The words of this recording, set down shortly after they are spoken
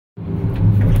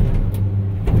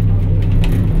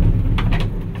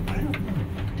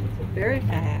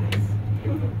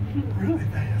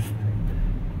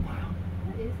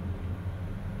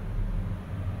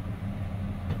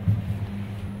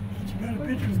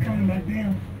coming back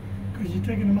down because you're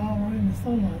taking them all in the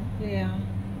sunlight. Yeah.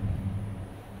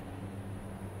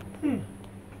 I'm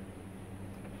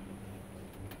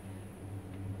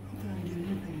trying to get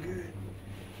anything good.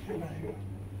 Everybody go.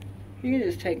 You can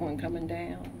just take one coming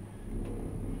down.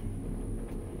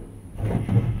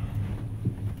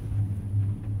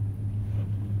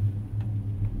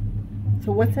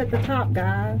 So what's at the top,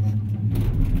 guys?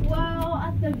 Well,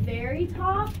 at the very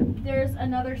top, there's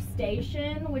another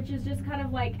station, which is just kind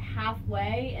of like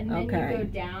halfway, and then Okay. you go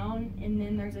down, and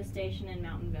then there's a station in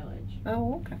Mountain Village.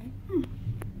 Oh, okay.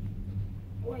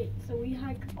 Wait, so we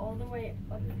hike all the way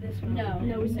up this one? No.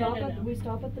 No, we stop No. at we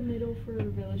stop at the middle for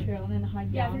Village Trail and then hike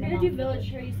Yeah, down. if you're gonna do Village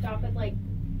Trail, you stop at like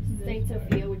St.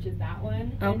 Sophia, which is that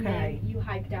one, and Okay. then you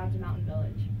hike down to Mountain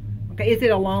Village. Okay, is it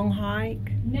a long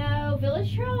hike? No,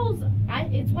 Village Trails,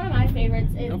 it's one of my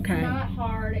favorites. It's Okay. not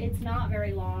hard, it's not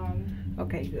very long.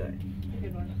 Okay, good. It's a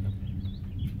good one.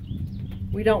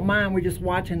 We don't mind, we're just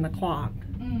watching the clock.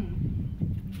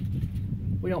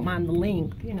 We don't mind the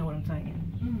length, you know what I'm saying.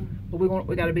 But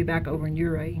we got to be back over in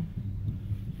Uray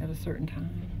at a certain time.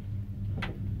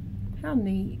 How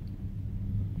neat.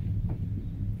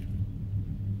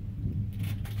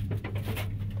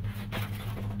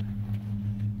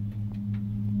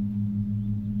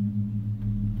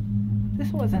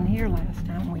 This wasn't here last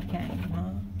time we came, huh?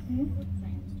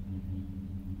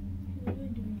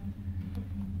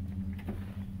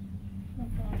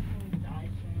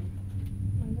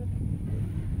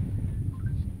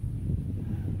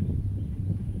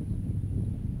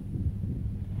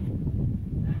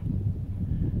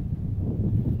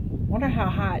 Wonder how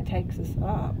high it takes us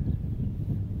up.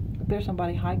 If there's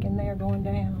somebody hiking there going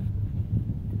down.